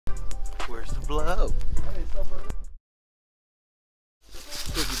Where's the blow? Hey, so bro. You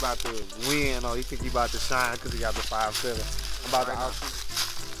think he about to win or you think he about to shine because he got the 5'7"? I'm about to outshoot.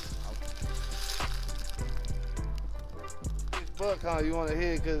 Which buck, huh? You want to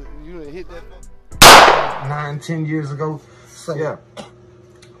hit because you didn't hit that 9, 10 years ago. So yeah,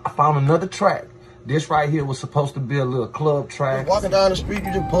 I found another track. This right here was supposed to be a little club track. Walking down the street,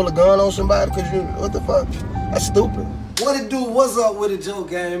 you just pull a gun on somebody because you, what the fuck? That's stupid. What it do? What's up with the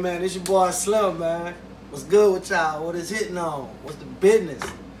Joke Game, man? It's your boy Slim, man. What's good with y'all? What is hitting on? What's the business?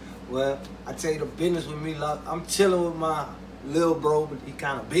 Well, I tell you the business with me, like, I'm chilling with my little bro, but he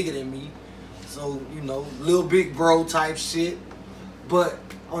kind of bigger than me. So, you know, little big bro type shit. But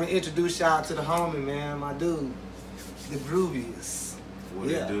I want to introduce y'all to the homie, man, my dude, the Grooviest. What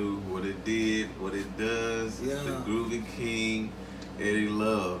it do, what it did, what it does. Yeah. The Groovy King, Eddie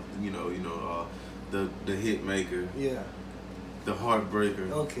Love. The hit maker. Yeah. The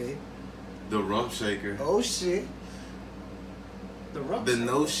heartbreaker. Okay. The rump shaker. Oh shit. The rump The shaker.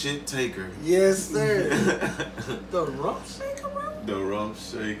 no shit taker. Yes, sir. The rump shaker, bro? The rump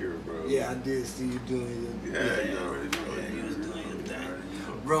shaker, bro. Yeah, I did see you doing it. Yeah, you already know. Yeah, you was doing your thing.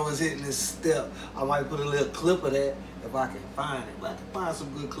 Bro was hitting this step. I might put a little clip of that if I can find it. But I can find some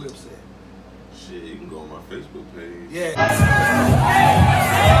good clips there. Shit, you can go on my Facebook page. Yeah.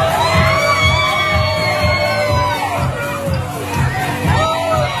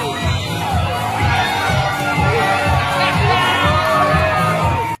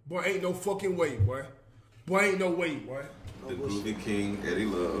 Boy, ain't no fucking way, boy. Boy, ain't no way, boy. The Groovy King, Eddie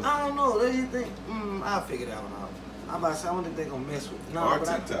Love. I don't know. What do you think? I'll figure that one out. I'm about to say, I don't think they're going to mess with it. No, Or but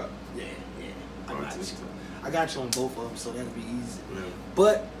TikTok. Yeah. I Or got you. TikTok. I got you on both of them, so that'll be easy. Yeah.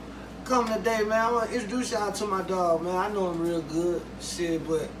 But coming today, man, I want to introduce y'all to my dog, man. I know him real good, shit,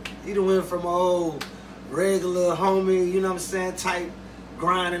 but he done went from an old regular homie, you know what I'm saying, type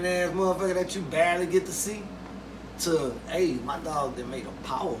grinding ass motherfucker that you barely get to see, to, hey, my dog that made a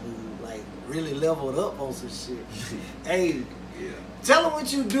power move, like really leveled up on some shit. Hey, Yeah. tell him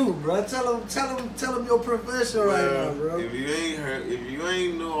what you do, bro. Tell him your profession right now, bro. If you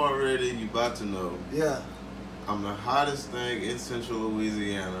ain't know already, you about to know. Yeah. I'm the hottest thing in Central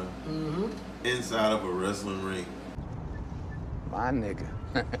Louisiana inside of a wrestling ring. My nigga.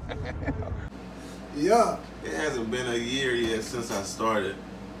 Yeah. It hasn't been a year yet since I started,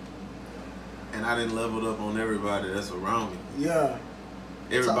 and I done leveled up on everybody that's around me. Yeah.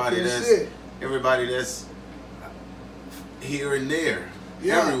 Everybody that's here and there,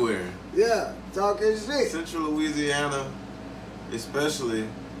 Yeah. everywhere. Yeah. Talking shit. Central Louisiana, especially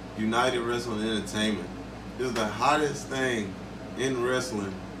United Wrestling Entertainment, is the hottest thing in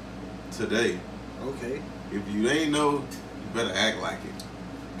wrestling today. Okay. If you ain't know, you better act like it.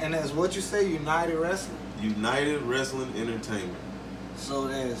 And that's what you say, United Wrestling? United Wrestling Entertainment. So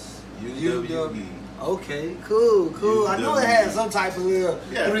that's UWE. Okay, cool. I know it had some type of little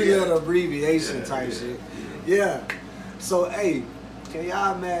three-letter abbreviation type shit. Yeah. So, hey, can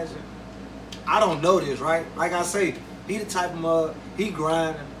y'all imagine? I don't know this, right? Like I say, he the type of mug, he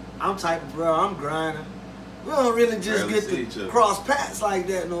grinding. I'm type of bro, I'm grinding. We don't really just get to cross paths like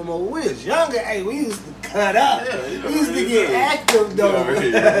that no more. When we was younger, hey, we used to cut up. Yeah, we used to get active though.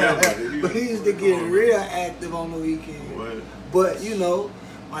 Yeah, we used to get real active on the weekend. What? But you know,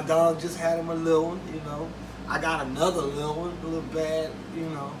 my dog just had him a little one. You know, I got another little one, a little bad. You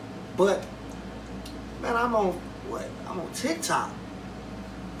know, but man, I'm on TikTok.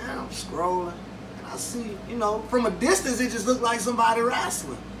 And I'm scrolling, and I see, you know, from a distance, it just looked like somebody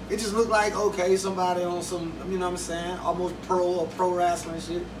wrestling. It just looked like, okay, somebody on some, you know what I'm saying, almost pro wrestling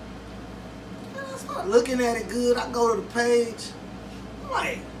shit. And I start looking at it good. I go to the page. I'm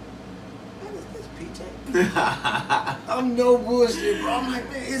like, man, is this PJ? I'm no bullshit, bro. I'm like,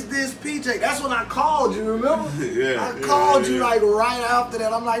 man, is this PJ? That's when I called you, remember? I called you like right after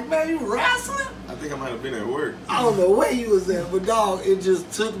that. I'm like, man, you wrestling? I think I might have been at work. I don't know where you was at, but dog, it just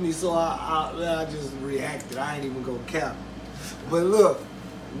took me, so I just reacted. I ain't even gonna cap. But look,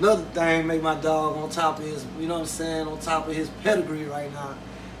 another thing make my dog on top of his, you know what I'm saying, on top of his pedigree right now,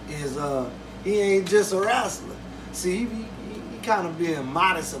 is he ain't just a wrestler. See, he kind of being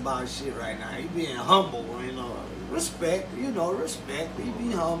modest about shit right now. He being humble, you know, respect. He be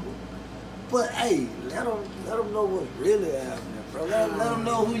humble. But hey, let him know what's really happening, bro. Let him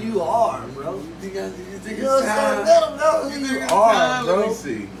know who you are, bro. You think You know what I'm saying? Let him know who you are, bro. Let's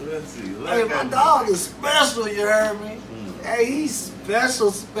see. Hey, my dog is special, you heard me? Hey, he's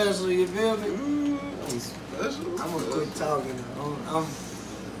special, you feel me? I'm special. I'm gonna quit talking.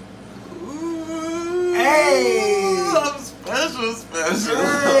 Hey! I'm special.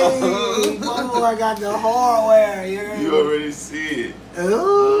 Hey! Boy, I got the hardware, you heard me? You already see it.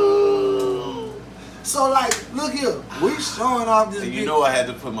 Ooh! here. We showing off this. And you know I had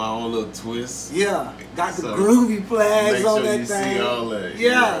to put my own little twist. Yeah, got the So, groovy flags make on sure that you thing. see all that.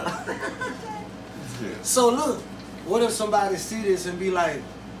 Yeah. Yeah. So look, what if somebody see this and be like,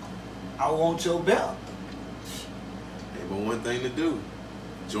 I want your belt? Hey, but one thing to do.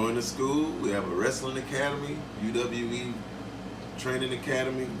 Join the school. We have a wrestling academy, UWE training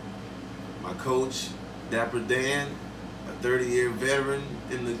academy. My coach, Dapper Dan, a 30-year veteran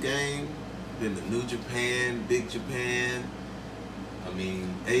in the game. Been to New Japan, Big Japan. I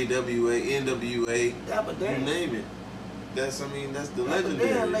mean, AWA, NWA, Dapper Dan. you name it. That's the Dapper legendary.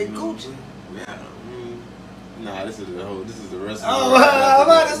 Dan, like you know? Gucci. Yeah. Nah, this is the wrestling. Oh, I'm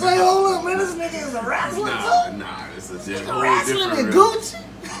about to say, hold up, man, this nigga is a wrestler too? Nah, it's a This different, nigga whole wrestling different in wrestling. Gucci?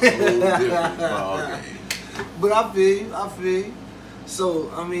 Whole different ball game. But I feel you.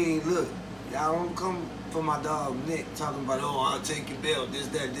 So, I mean, look, y'all don't come for my dog Nick talking about, oh, I'll take your belt, this,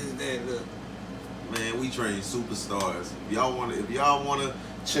 that, look. Man, we train superstars. If y'all wanna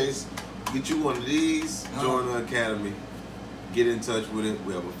chase, get you one of these, join the academy. Get in touch with it.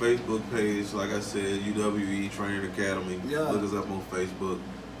 We have a Facebook page, like I said, UWE Training Academy. Yeah. Look us up on Facebook.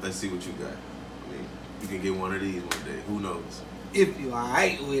 Let's see what you got. I mean, you can get one of these one day. Who knows? If you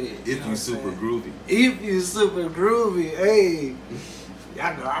alright with it. If you super groovy. If you super groovy, hey.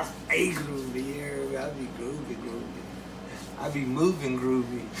 Y'all know I stay groovy here. I be groovy. I be moving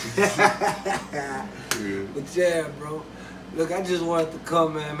groovy. Yeah. But yeah, bro. Look, I just wanted to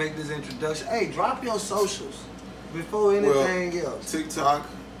come and make this introduction. Hey, drop your socials before anything else. TikTok,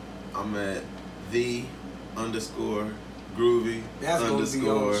 I'm at _groovy That's gonna be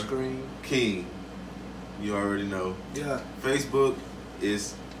on the _ screen. king. You already know. Yeah. Facebook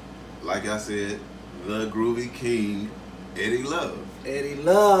is, like I said, the Groovy King, Eddie Love. Eddie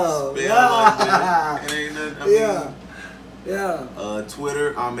Love. Spell Yeah. like that. It ain't nothing. I mean, Yeah.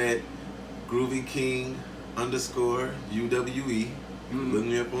 Twitter, I'm at Groovy King _UWE. Look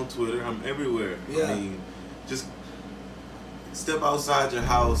me up on Twitter. I'm everywhere. Yeah. I mean, just step outside your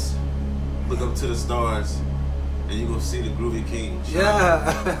house, look up to the stars, and you're gonna see the Groovy King.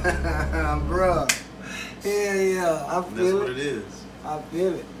 Yeah. Bruh. Yeah. I And that's feel what it. it is. I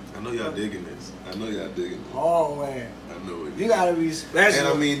feel it. I know y'all digging this. Oh, man. I know it. You gotta be special. And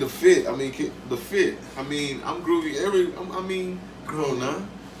I mean the fit. I mean I'm groovy come on now.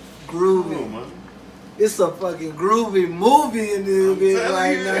 Groovy. Come on, man. It's a fucking groovy movie in this I'm bitch telling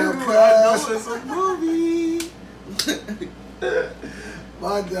right you, now, I cuz. know it's a movie.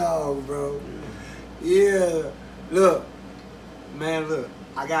 My dog, bro. Yeah. Look, man, look.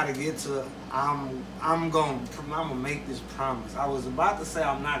 I gotta get to. I'm gonna make this promise. I was about to say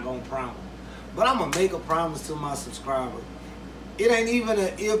I'm not gonna promise, but I'm gonna make a promise to my subscribers. It ain't even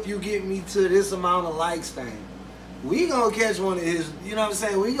a if you get me to this amount of likes thing. We gonna catch one of his. You know what I'm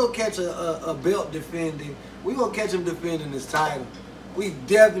saying? We gonna catch a belt defending. We gonna catch him defending his title. We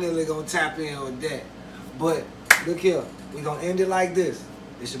definitely gonna tap in with that. But look here, we gonna end it like this.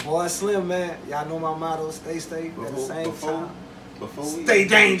 It's your boy Slim, man. Y'all know my motto: stay safe at the same time. Before we Stay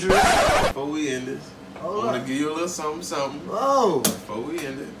dangerous. Before we end this, I want to give you a little something. Oh. Before we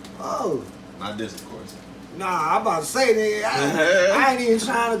end it. Oh. Not this, of course. Nah, I'm about to say that. I ain't even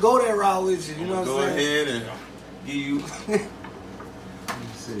trying to go that route with you. You know what I'm saying? Go ahead and give you. Let me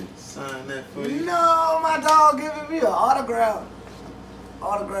see. Sign that for you. No, my dog giving me an autograph.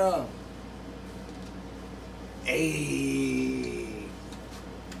 Hey.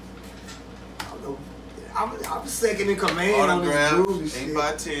 I'm second in command Autograph, on this groovy 8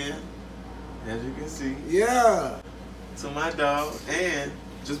 by 10, as you can see. Yeah. To my dog, and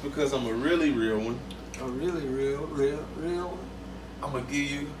just because I'm a really real one, A really real one. I'm gonna give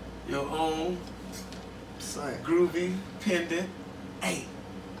you your own Son. groovy pendant. Hey.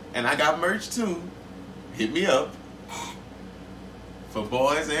 And I got merch too. Hit me up. For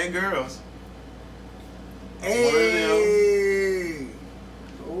boys and girls. Hey.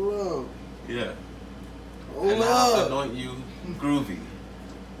 Hold up. Yeah. Hold And I'll up. anoint you groovy.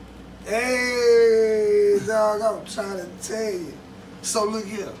 Hey, dog, I'm trying to tell you. So look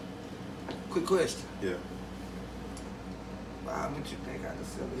here. Quick question. Yeah. How much you think I can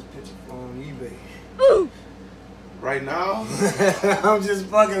sell this picture for on eBay? Right now, I'm just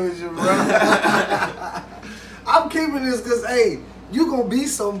fucking with you, bro. I'm keeping this because, hey, you gonna be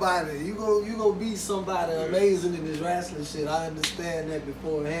somebody. You gonna be somebody amazing in this wrestling shit. I understand that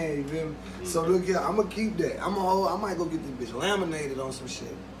beforehand. You feel me? So look here, I'm gonna keep that. I might go get this bitch laminated on some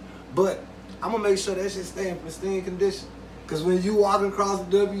shit, but I'm gonna make sure that shit stay in pristine condition. Cause when you walking across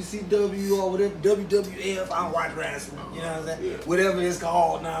the WCW or whatever, WWF, I don't watch wrestling. You know what I'm saying? Yeah. Whatever it's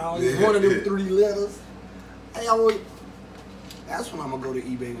called now, it's one of them 3 letters. Hey, that's when I'm gonna go to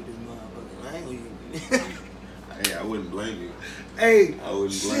eBay with this motherfucker. I ain't gonna Hey, I wouldn't blame you. Hey, I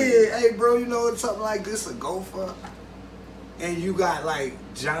wouldn't blame shit. you. Hey, bro, you know what something like this a go for? And you got like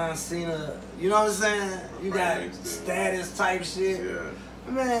John Cena, you know what I'm saying? You got status type shit. Yeah.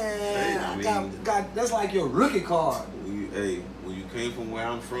 Man, Hey, I mean, got that's like your rookie card. When you came from where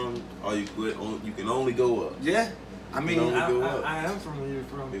I'm from, all you can only go up. Yeah. I mean, I am from where you're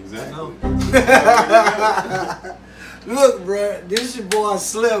from. Exactly. I know. Look, bro, this is your boy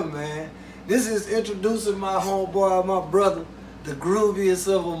Slim, man. This is introducing my homeboy, my brother, the grooviest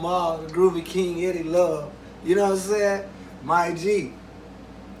of them all, the groovy king Eddie Love. You know what I'm saying? My G.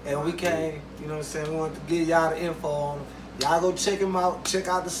 And we came, you know what I'm saying, we wanted to give y'all the info on him. Y'all go check him out, check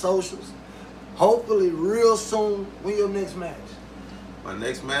out the socials. Hopefully real soon, when your next match? My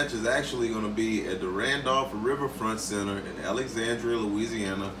next match is actually going to be at the Randolph Riverfront Center in Alexandria,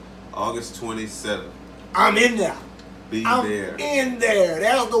 Louisiana, August 27th. I'm in there. I'm there. In there.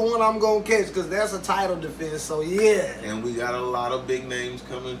 That's the one I'm going to catch because that's a title defense, so yeah. And we got a lot of big names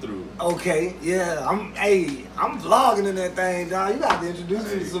coming through. Okay, yeah. I'm vlogging in that thing, dog. You got to introduce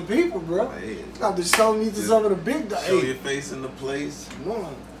me to some people, bro. Hey, You got to show me to some of the big dogs. Show your face in the place.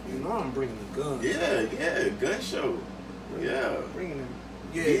 You know I'm bringing the guns. Yeah, gun show. Yeah. Bringing them.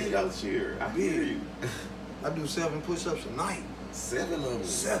 Yeah. Big out here. I hear you. I do 7 push-ups a night. 7 of them.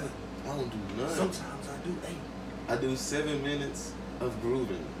 7. I don't do none. Sometimes I do 8. I do 7 minutes of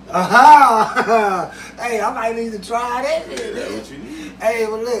grooving. Aha! Hey, I might need to try that. Yeah, that's what you need. Hey,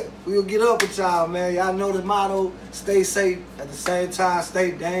 well look, we'll get up with y'all, man. Y'all know the motto, stay safe, at the same time,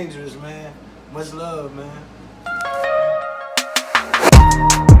 stay dangerous, man. Much love, man.